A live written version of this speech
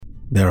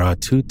There are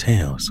two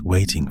tales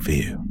waiting for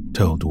you,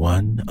 told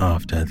one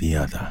after the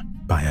other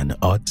by an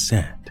odd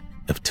set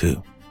of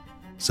two.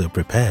 So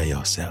prepare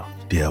yourself,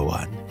 dear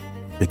one,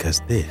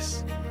 because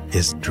this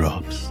is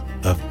Drops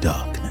of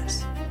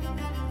Darkness.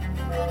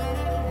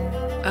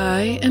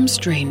 I am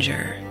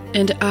Stranger,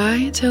 and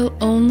I tell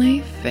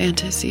only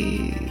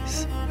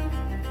fantasies.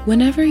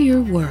 Whenever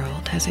your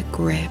world has a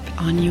grip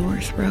on your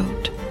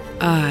throat,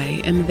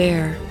 I am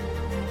there,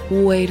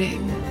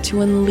 waiting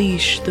to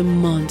unleash the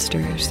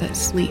monsters that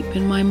sleep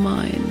in my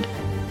mind,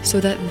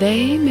 so that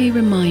they may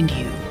remind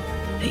you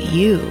that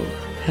you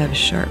have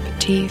sharp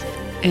teeth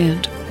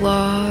and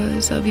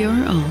claws of your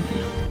own.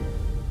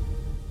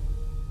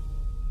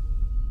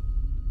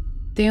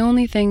 The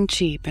only thing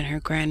cheap in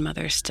her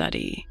grandmother's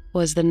study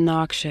was the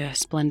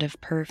noxious blend of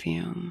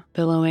perfume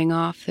billowing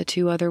off the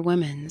two other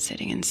women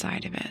sitting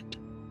inside of it.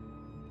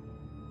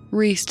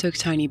 Reese took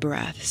tiny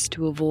breaths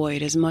to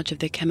avoid as much of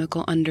the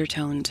chemical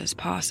undertones as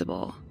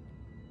possible,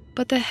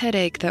 but the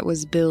headache that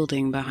was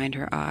building behind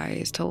her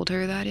eyes told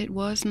her that it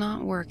was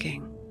not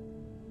working.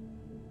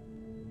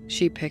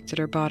 She picked at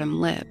her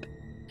bottom lip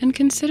and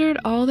considered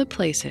all the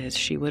places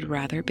she would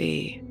rather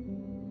be.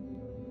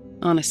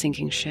 On a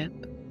sinking ship,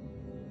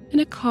 in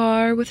a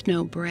car with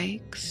no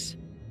brakes,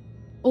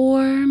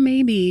 or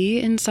maybe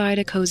inside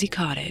a cozy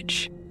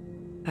cottage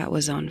that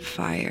was on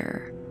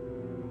fire.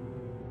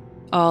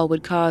 All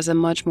would cause a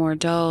much more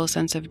dull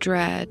sense of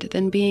dread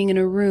than being in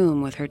a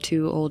room with her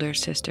two older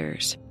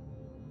sisters.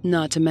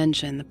 Not to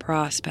mention the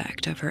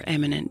prospect of her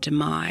imminent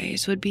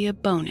demise would be a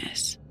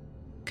bonus,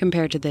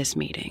 compared to this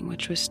meeting,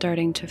 which was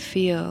starting to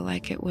feel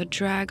like it would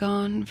drag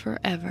on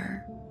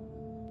forever.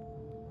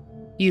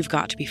 You've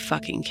got to be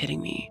fucking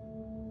kidding me.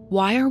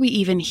 Why are we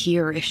even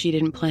here if she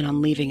didn't plan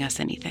on leaving us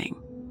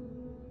anything?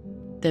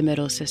 The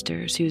middle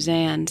sister,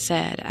 Suzanne,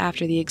 said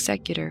after the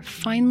executor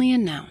finally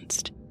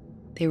announced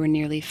they were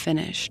nearly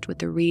finished with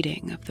the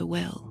reading of the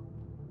will.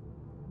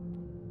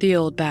 The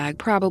old bag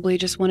probably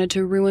just wanted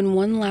to ruin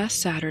one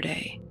last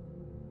Saturday,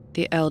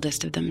 the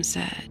eldest of them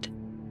said.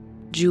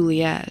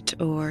 Juliet,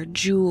 or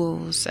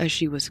Jules as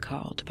she was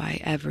called by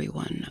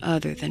everyone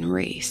other than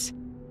Reese,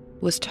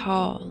 was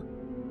tall,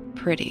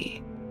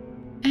 pretty,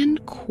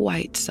 and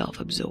quite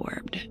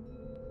self-absorbed.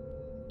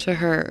 To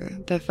her,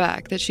 the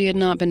fact that she had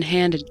not been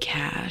handed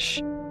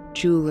cash,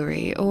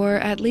 jewelry, or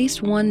at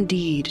least one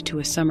deed to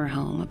a summer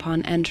home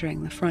upon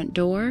entering the front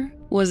door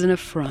was an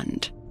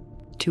affront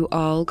to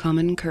all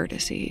common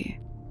courtesy.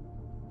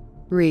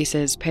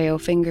 Reese's pale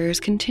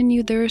fingers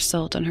continued their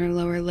assault on her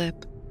lower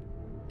lip,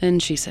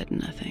 and she said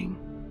nothing.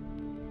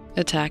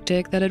 A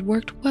tactic that had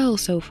worked well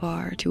so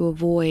far to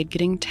avoid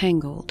getting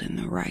tangled in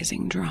the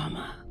rising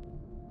drama.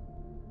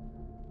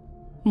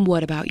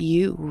 What about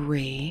you,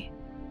 Ree?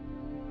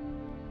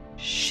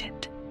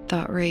 Shit,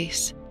 thought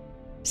Reese,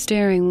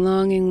 staring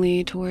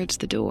longingly towards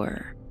the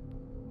door.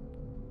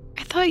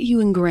 I thought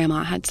you and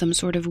Grandma had some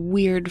sort of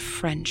weird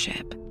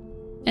friendship,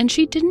 and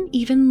she didn't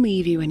even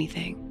leave you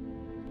anything.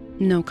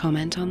 No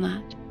comment on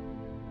that?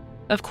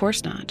 Of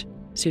course not,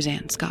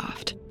 Suzanne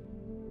scoffed.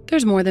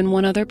 There's more than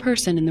one other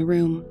person in the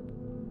room,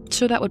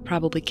 so that would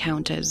probably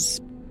count as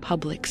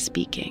public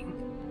speaking.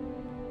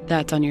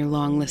 That's on your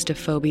long list of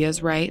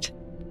phobias, right?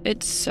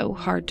 It's so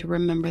hard to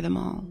remember them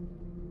all.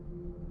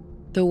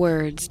 The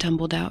words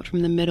tumbled out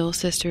from the middle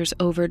sister's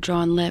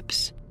overdrawn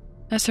lips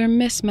as her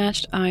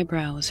mismatched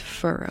eyebrows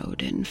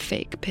furrowed in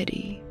fake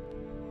pity.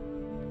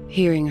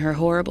 Hearing her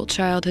horrible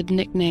childhood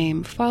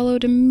nickname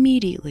followed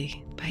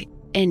immediately by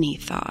any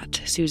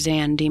thought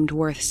Suzanne deemed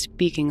worth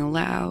speaking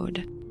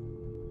aloud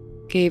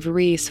gave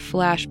Reese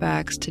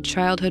flashbacks to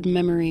childhood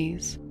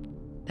memories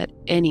that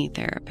any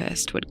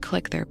therapist would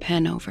click their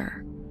pen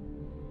over.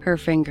 Her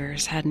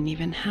fingers hadn't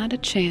even had a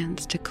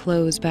chance to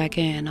close back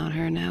in on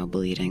her now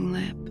bleeding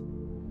lip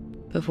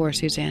before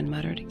Suzanne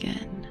muttered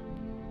again.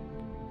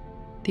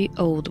 The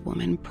old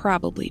woman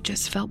probably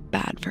just felt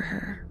bad for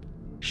her,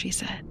 she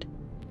said.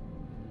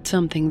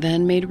 Something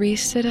then made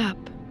Reese sit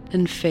up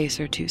and face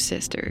her two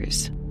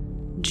sisters.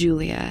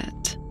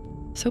 Juliet,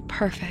 so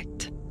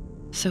perfect,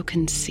 so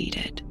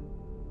conceited.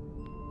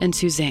 And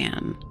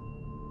Suzanne,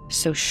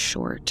 so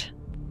short,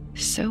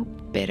 so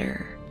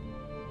bitter,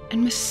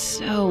 and with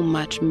so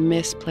much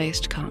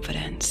misplaced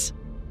confidence.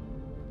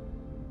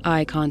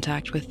 Eye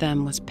contact with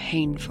them was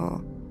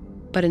painful,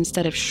 but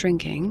instead of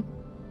shrinking,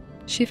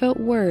 she felt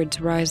words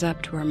rise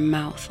up to her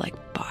mouth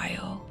like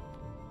bile.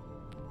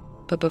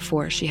 But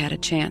before she had a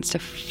chance to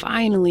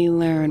finally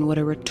learn what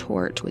a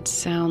retort would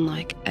sound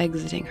like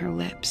exiting her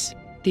lips,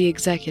 the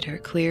executor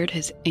cleared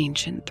his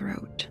ancient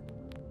throat.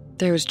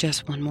 There was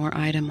just one more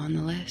item on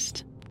the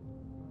list.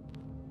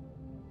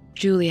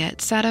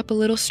 Juliet sat up a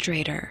little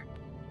straighter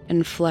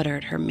and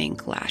fluttered her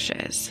mink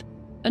lashes,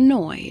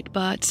 annoyed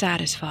but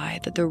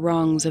satisfied that the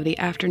wrongs of the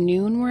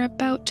afternoon were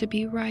about to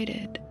be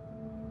righted.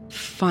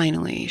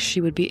 Finally,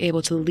 she would be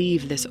able to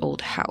leave this old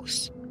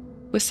house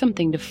with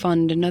something to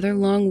fund another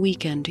long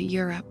weekend to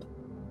Europe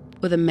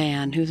with a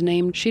man whose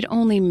name she'd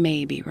only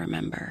maybe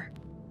remember.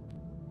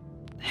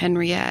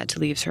 Henriette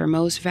leaves her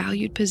most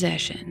valued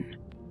possession,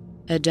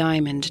 a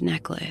diamond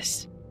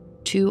necklace,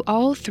 to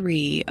all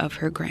 3 of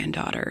her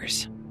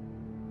granddaughters.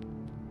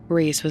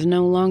 Reese was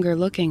no longer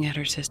looking at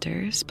her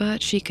sisters,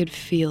 but she could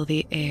feel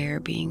the air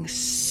being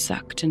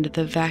sucked into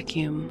the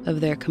vacuum of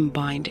their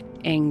combined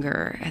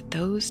anger at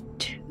those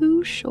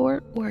 2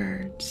 short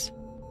words.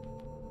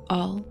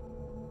 All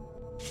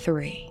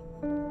 3.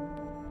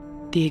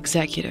 The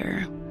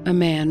executor, a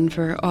man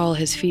for all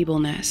his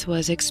feebleness,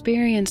 was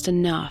experienced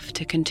enough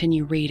to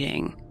continue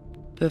reading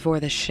before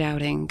the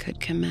shouting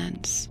could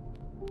commence.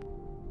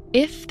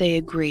 If they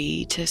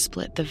agree to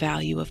split the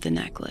value of the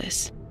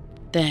necklace,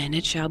 then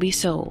it shall be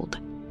sold,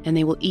 and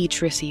they will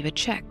each receive a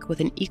check with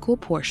an equal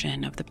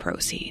portion of the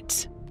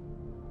proceeds.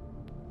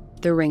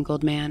 The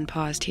wrinkled man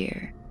paused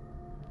here,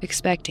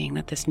 expecting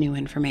that this new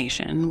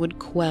information would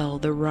quell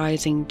the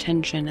rising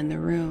tension in the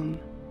room.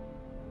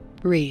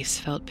 Reese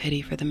felt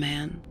pity for the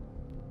man,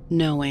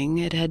 knowing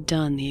it had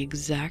done the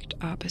exact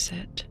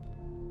opposite.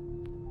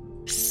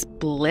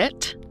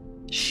 Split?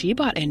 She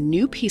bought a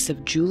new piece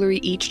of jewelry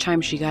each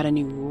time she got a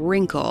new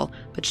wrinkle,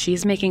 but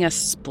she's making us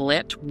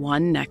split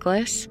one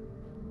necklace?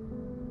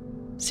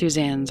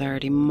 Suzanne's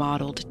already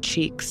mottled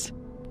cheeks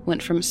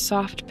went from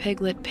soft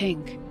piglet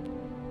pink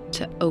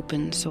to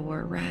open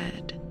sore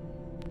red.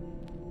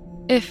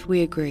 If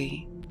we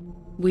agree,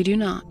 we do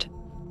not.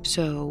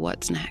 So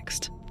what's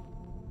next?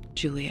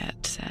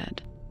 Juliet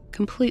said,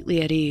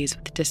 completely at ease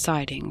with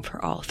deciding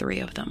for all 3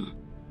 of them.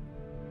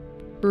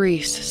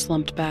 Reese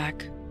slumped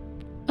back,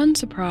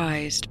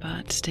 unsurprised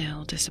but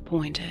still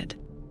disappointed.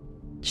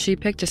 She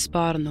picked a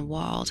spot on the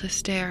wall to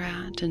stare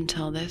at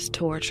until this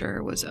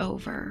torture was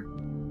over.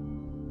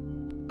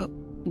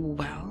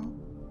 Well,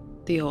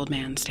 the old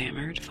man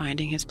stammered,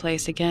 finding his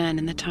place again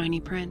in the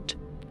tiny print.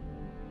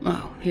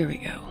 Oh, here we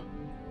go.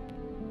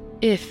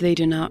 If they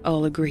do not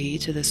all agree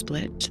to the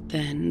split,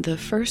 then the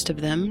first of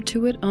them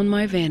to it on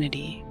my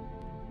vanity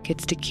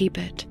gets to keep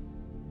it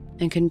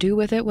and can do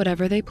with it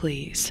whatever they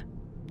please.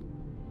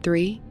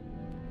 3,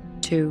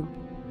 2,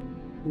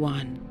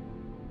 1.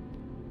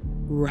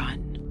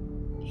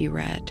 Run, he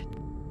read.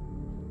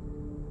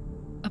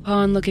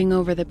 Upon looking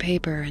over the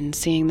paper and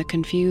seeing the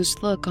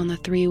confused look on the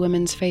 3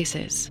 women's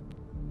faces,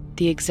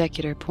 the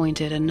executor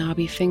pointed a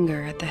knobby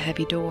finger at the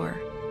heavy door.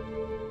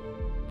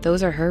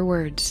 Those are her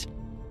words.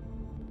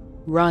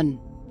 Run.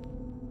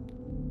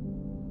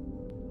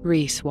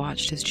 Reese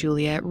watched as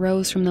Juliet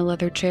rose from the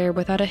leather chair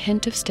without a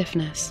hint of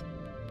stiffness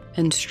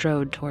and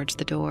strode towards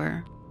the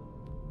door.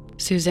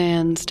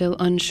 Suzanne, still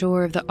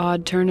unsure of the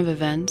odd turn of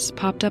events,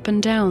 popped up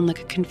and down like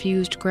a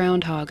confused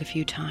groundhog a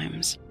few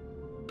times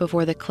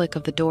before the click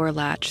of the door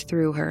latch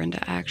threw her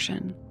into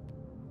action.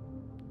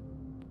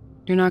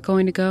 You're not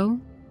going to go?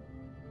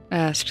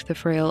 Asked the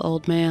frail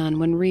old man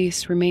when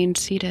Reese remained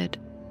seated.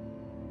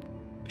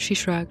 She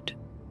shrugged.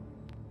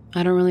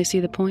 I don't really see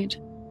the point.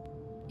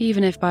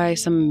 Even if by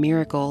some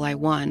miracle I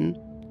won,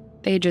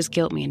 they'd just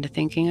guilt me into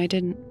thinking I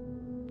didn't.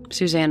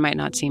 Suzanne might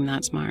not seem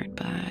that smart,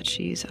 but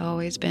she's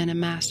always been a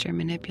master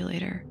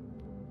manipulator.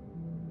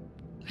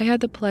 I had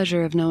the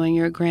pleasure of knowing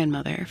your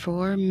grandmother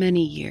for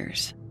many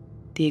years,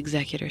 the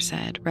executor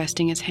said,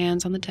 resting his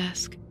hands on the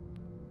desk.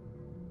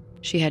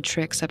 She had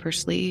tricks up her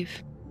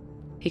sleeve,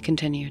 he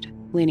continued,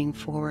 leaning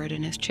forward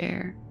in his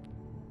chair.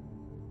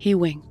 He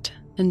winked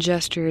and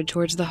gestured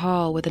towards the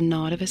hall with a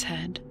nod of his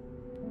head.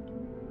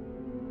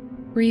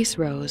 Reese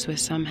rose with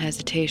some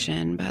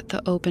hesitation, but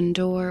the open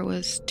door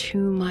was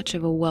too much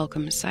of a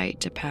welcome sight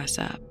to pass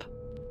up.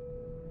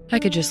 I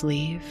could just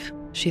leave,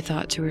 she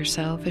thought to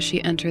herself as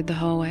she entered the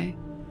hallway.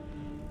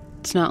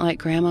 It's not like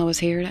Grandma was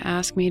here to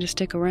ask me to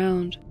stick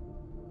around.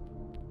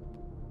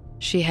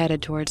 She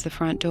headed towards the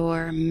front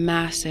door,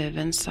 massive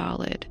and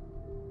solid,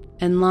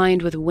 and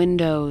lined with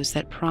windows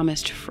that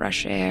promised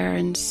fresh air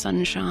and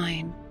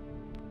sunshine,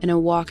 and a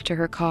walk to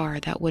her car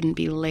that wouldn't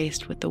be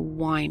laced with the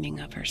whining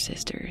of her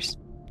sisters.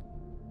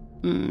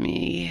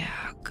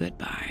 Yeah,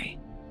 goodbye.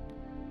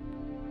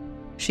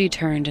 She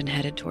turned and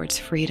headed towards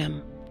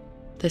freedom,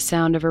 the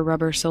sound of her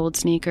rubber-soled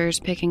sneakers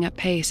picking up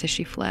pace as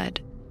she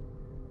fled.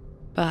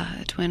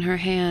 But when her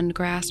hand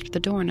grasped the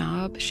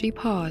doorknob, she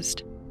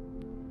paused.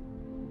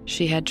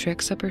 She had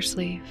tricks up her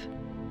sleeve.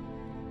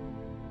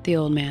 The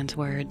old man's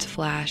words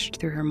flashed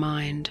through her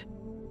mind.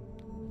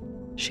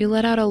 She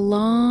let out a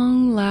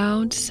long,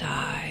 loud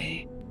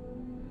sigh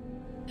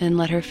and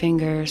let her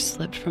fingers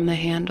slip from the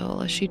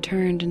handle as she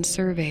turned and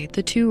surveyed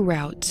the 2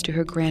 routes to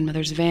her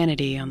grandmother's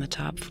vanity on the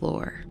top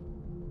floor.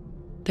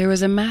 There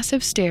was a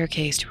massive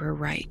staircase to her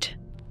right,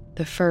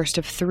 the first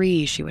of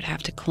 3 she would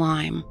have to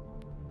climb,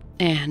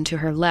 and to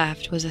her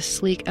left was a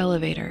sleek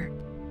elevator.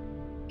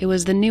 It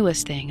was the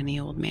newest thing in the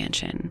old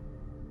mansion,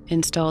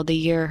 installed the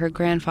year her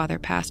grandfather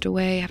passed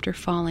away after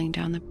falling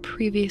down the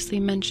previously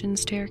mentioned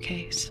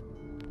staircase.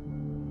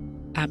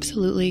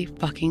 Absolutely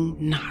fucking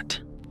not,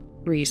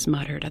 Reese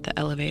muttered at the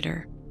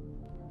elevator.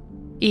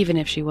 Even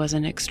if she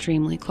wasn't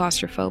extremely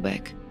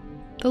claustrophobic,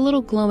 the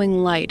little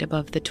glowing light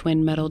above the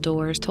twin metal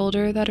doors told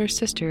her that her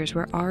sisters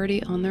were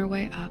already on their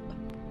way up.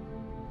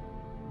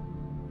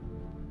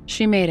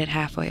 She made it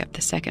halfway up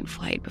the second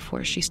flight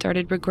before she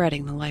started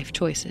regretting the life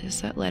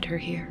choices that led her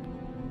here.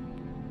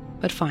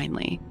 But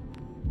finally,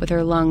 With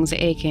her lungs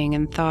aching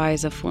and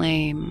thighs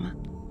aflame,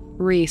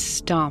 Reese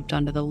stomped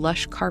onto the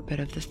lush carpet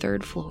of the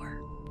 3rd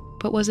floor,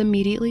 but was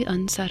immediately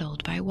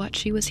unsettled by what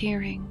she was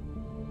hearing.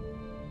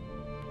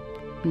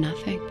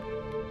 Nothing.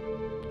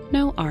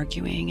 No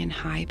arguing in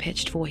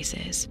high-pitched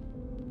voices.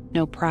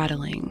 No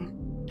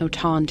prattling. No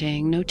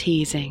taunting. No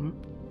teasing.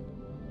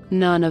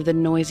 None of the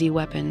noisy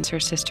weapons her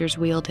sisters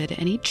wielded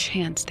any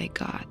chance they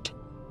got.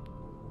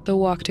 The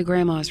walk to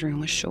Grandma's room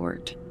was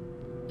short,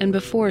 and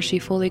before she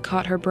fully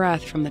caught her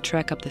breath from the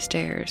trek up the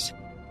stairs,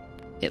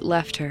 it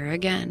left her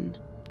again.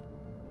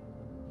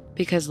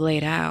 Because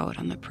laid out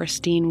on the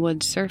pristine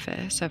wood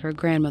surface of her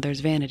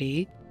grandmother's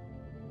vanity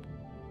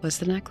was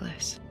the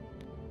necklace.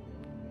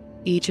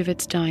 Each of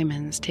its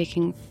diamonds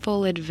taking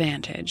full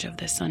advantage of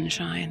the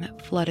sunshine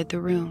that flooded the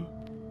room,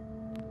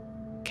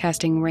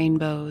 casting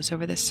rainbows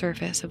over the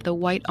surface of the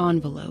white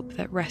envelope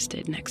that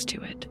rested next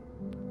to it.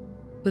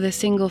 With a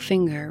single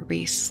finger,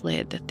 Reese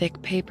slid the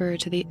thick paper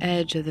to the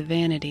edge of the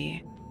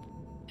vanity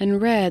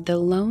and read the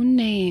lone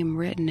name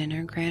written in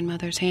her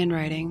grandmother's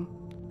handwriting.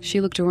 She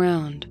looked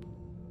around,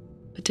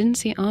 but didn't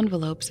see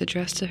envelopes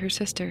addressed to her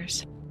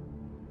sisters.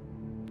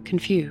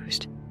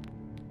 Confused,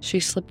 she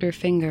slipped her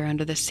finger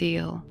under the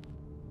seal,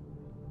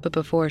 but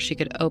before she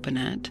could open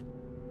it,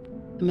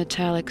 a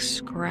metallic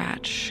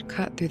scratch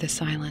cut through the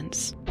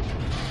silence,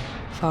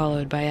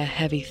 followed by a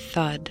heavy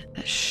thud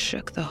that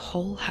shook the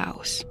whole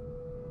house.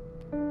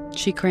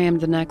 She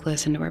crammed the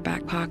necklace into her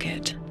back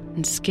pocket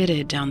and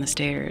skidded down the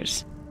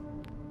stairs.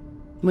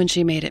 When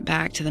she made it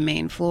back to the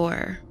main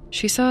floor,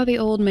 she saw the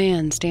old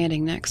man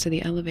standing next to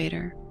the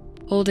elevator,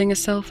 holding a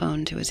cell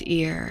phone to his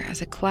ear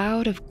as a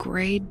cloud of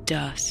gray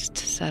dust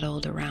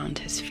settled around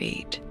his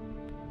feet.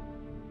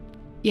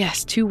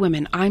 "Yes, 2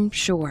 women, I'm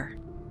sure,"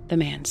 the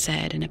man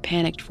said in a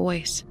panicked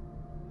voice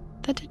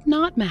that did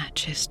not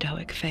match his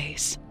stoic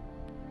face.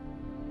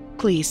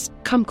 "Please,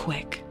 come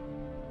quick."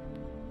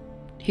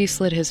 He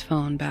slid his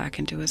phone back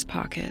into his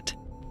pocket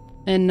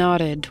and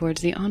nodded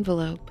towards the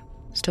envelope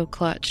still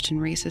clutched in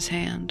Reese's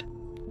hand.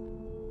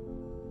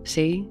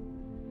 "See?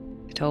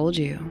 I told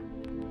you.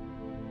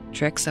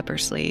 Tricks up her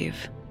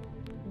sleeve."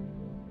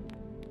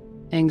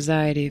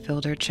 Anxiety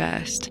filled her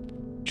chest,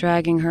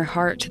 dragging her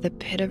heart to the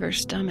pit of her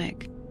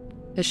stomach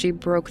as she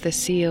broke the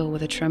seal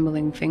with a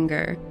trembling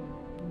finger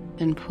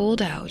and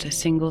pulled out a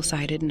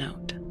single-sided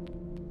note.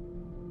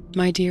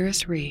 "My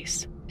dearest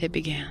Reese," it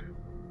began,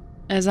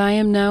 "as I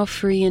am now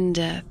free in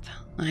death,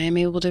 I am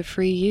able to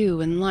free you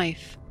in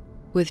life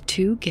with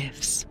 2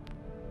 gifts.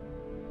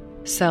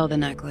 Sell the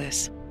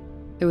necklace.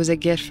 It was a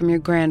gift from your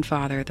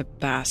grandfather, the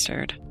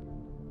bastard.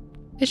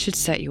 It should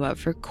set you up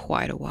for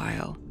quite a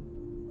while.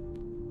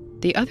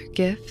 The other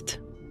gift,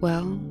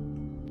 well,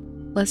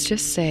 let's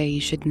just say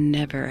you should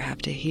never have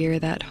to hear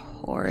that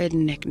horrid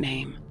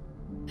nickname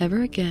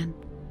ever again.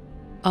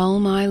 All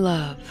my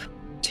love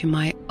to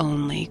my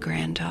only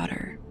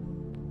granddaughter.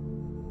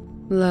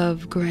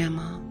 Love,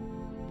 Grandma.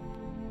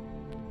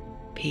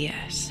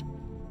 P.S.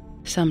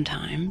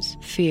 Sometimes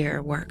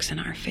fear works in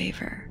our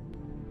favor."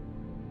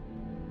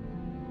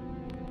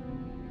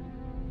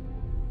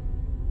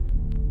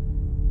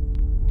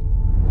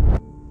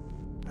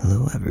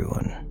 Hello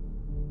everyone.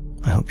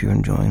 I hope you're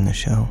enjoying the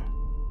show.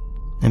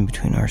 In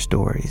between our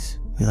stories,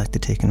 we like to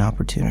take an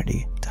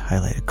opportunity to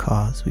highlight a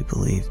cause we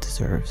believe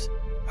deserves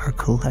our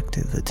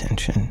collective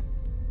attention.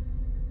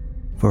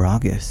 For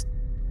August,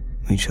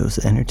 we chose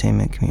the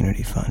Entertainment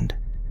Community Fund.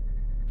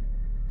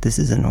 This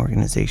is an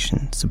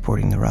organization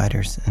supporting the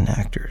writers and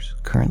actors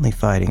currently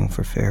fighting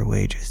for fair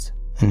wages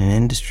in an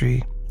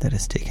industry that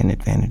has taken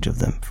advantage of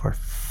them for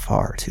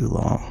far too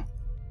long.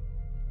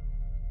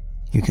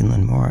 You can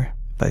learn more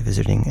by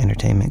visiting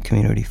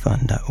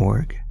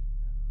entertainmentcommunityfund.org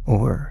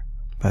or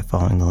by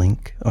following the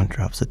link on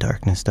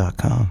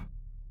dropsofdarkness.com.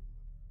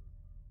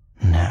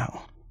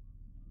 Now,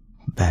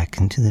 back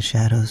into the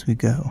shadows we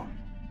go.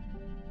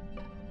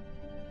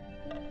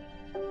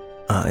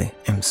 I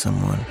am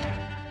someone,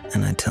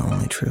 and I tell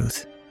only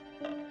truth.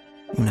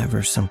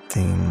 Whenever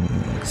something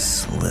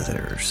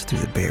slithers through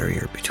the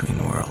barrier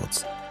between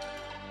worlds,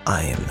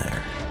 I am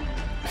there,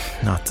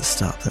 not to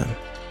stop them,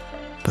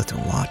 but to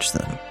watch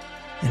them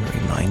and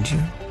remind you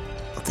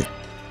of the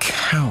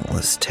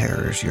countless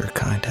terrors your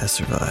kind has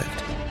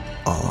survived,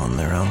 all on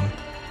their own.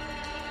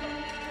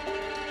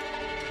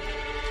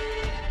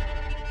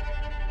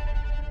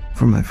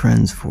 For my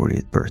friend's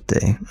 40th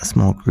birthday, a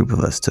small group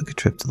of us took a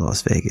trip to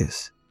Las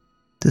Vegas.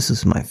 This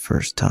was my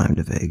first time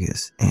to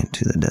Vegas and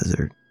to the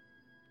desert.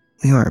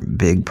 We aren't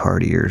big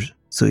partiers,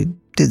 so we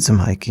did some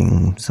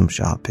hiking, some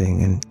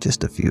shopping, and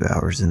just a few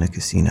hours in a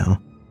casino.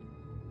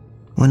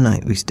 One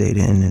night we stayed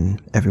in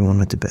and everyone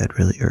went to bed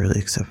really early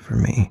except for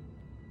me.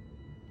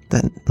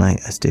 That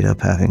night I stayed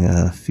up having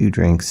a few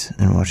drinks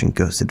and watching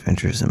Ghost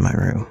Adventures in my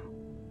room.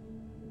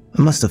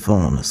 I must have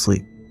fallen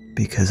asleep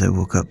because I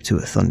woke up to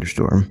a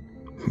thunderstorm,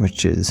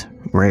 which is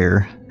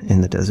rare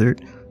in the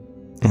desert,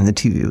 and the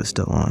TV was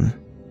still on.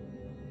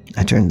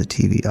 I turned the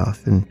TV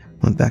off and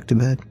went back to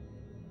bed.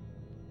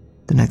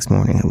 The next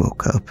morning I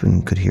woke up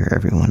and could hear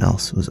everyone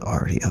else was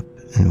already up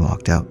and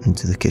walked out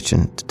into the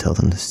kitchen to tell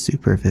them the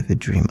super vivid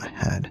dream I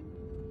had.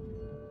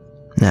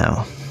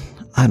 Now,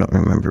 I don't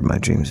remember my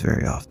dreams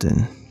very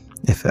often,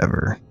 if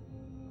ever,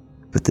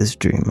 but this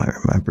dream I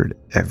remembered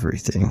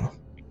everything.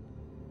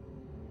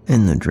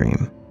 In the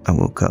dream, I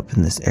woke up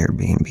in this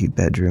Airbnb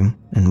bedroom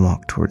and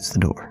walked towards the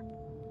door.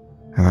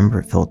 I remember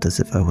it felt as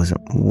if I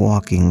wasn't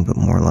walking, but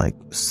more like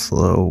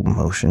slow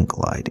motion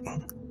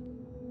gliding.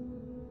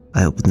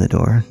 I opened the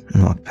door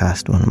and walked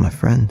past one of my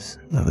friends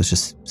that was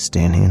just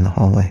standing in the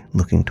hallway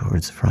looking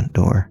towards the front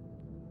door.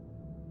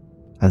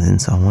 I then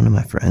saw one of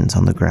my friends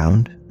on the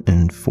ground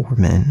and 4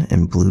 men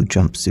in blue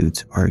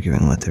jumpsuits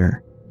arguing with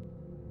her.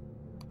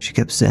 She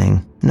kept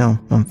saying, "No,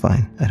 I'm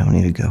fine, I don't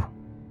need to go,"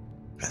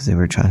 as they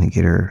were trying to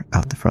get her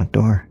out the front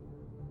door.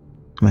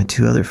 My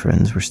 2 other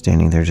friends were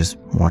standing there just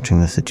watching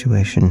the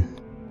situation.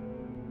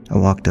 I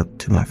walked up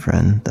to my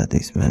friend that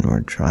these men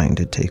were trying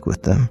to take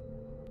with them,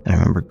 and I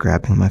remember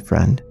grabbing my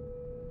friend,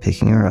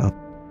 picking her up,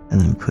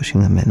 and then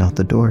pushing the men out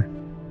the door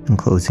and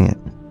closing it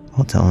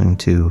while telling him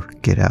to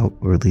get out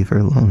or leave her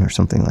alone or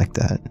something like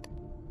that.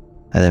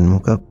 I then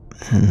woke up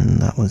and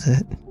that was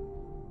it.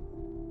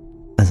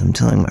 As I'm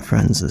telling my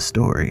friends the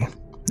story,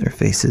 their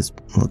faces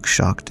look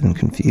shocked and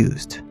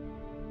confused.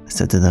 I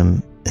said to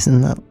them,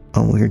 "Isn't that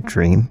a weird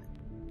dream?"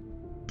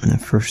 And the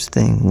first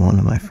thing one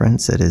of my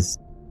friends said is,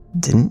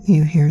 "Didn't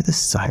you hear the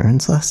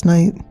sirens last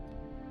night?"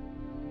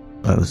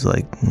 I was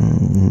like,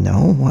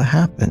 "No, what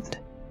happened?"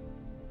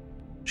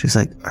 She's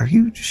like, "Are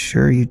you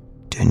sure you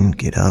didn't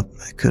get up?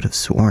 I could have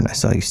sworn I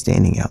saw you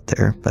standing out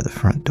there by the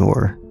front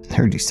door and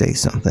heard you say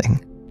something."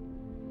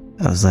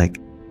 I was like,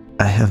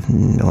 "I have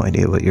no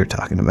idea what you're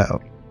talking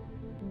about."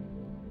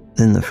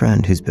 Then the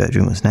friend whose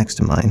bedroom was next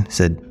to mine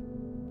said,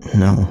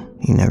 "No,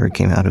 he never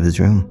came out of his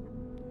room.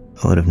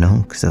 I would have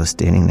known because I was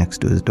standing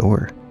next to his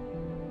door."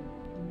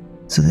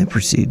 So they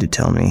proceeded to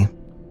tell me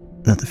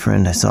that the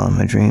friend I saw in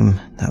my dream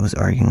that was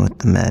arguing with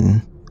the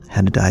men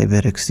had a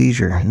diabetic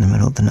seizure in the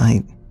middle of the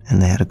night,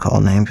 and they had to call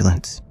an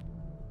ambulance.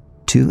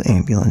 2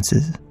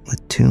 ambulances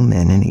with 2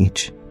 men in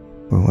each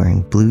were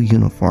wearing blue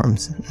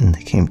uniforms, and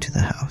they came to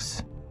the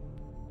house.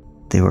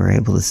 They were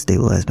able to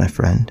stabilize my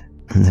friend,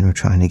 and then were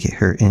trying to get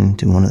her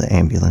into one of the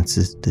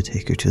ambulances to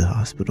take her to the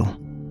hospital.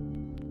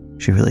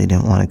 She really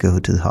didn't want to go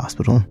to the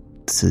hospital.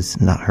 This is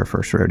not her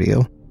first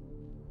rodeo.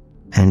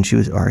 And she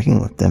was arguing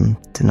with them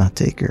to not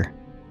take her.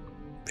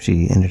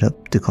 She ended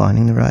up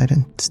declining the ride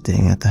and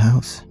staying at the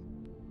house.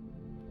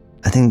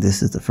 I think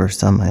this is the first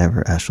time I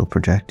ever astral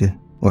projected,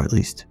 or at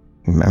least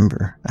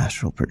remember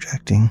astral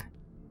projecting.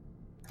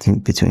 I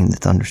think between the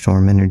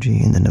thunderstorm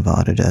energy in the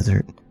Nevada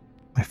desert,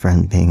 my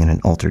friend being in an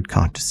altered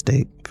conscious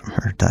state from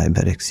her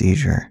diabetic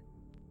seizure,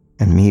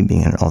 and me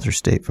being in an altered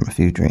state from a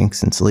few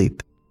drinks and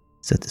sleep,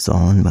 set this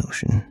all in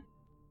motion.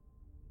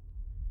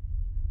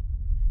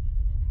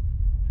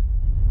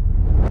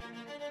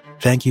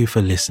 Thank you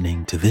for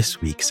listening to this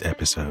week's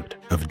episode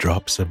of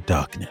Drops of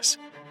Darkness,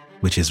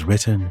 which is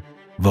written,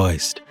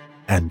 voiced,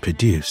 and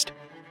produced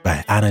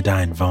by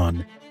Anodyne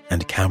Vaughn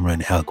and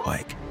Cameron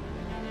Helquike.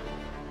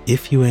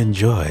 If you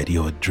enjoyed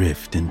your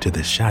drift into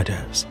the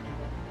shadows,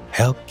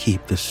 help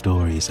keep the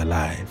stories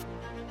alive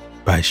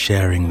by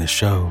sharing the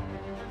show,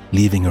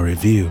 leaving a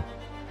review,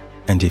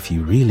 and if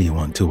you really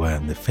want to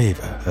earn the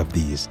favor of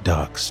these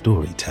dark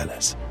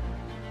storytellers,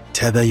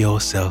 tether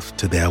yourself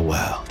to their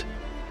world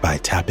by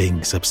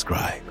tapping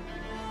subscribe.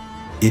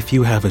 If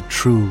you have a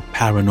true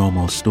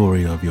paranormal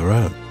story of your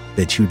own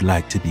that you'd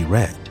like to be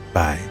read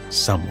by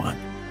someone,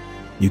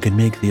 you can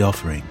make the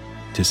offering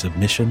to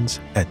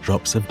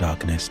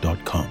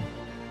submissions@dropsofdarkness.com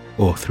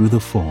or through the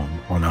form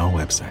on our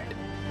website.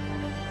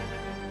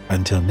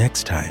 Until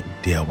next time,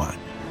 dear one,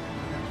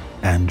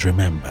 and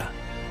remember,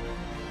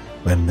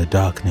 when the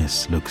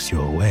darkness looks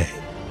your way,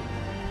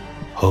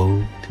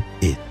 hold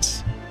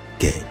its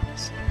gate.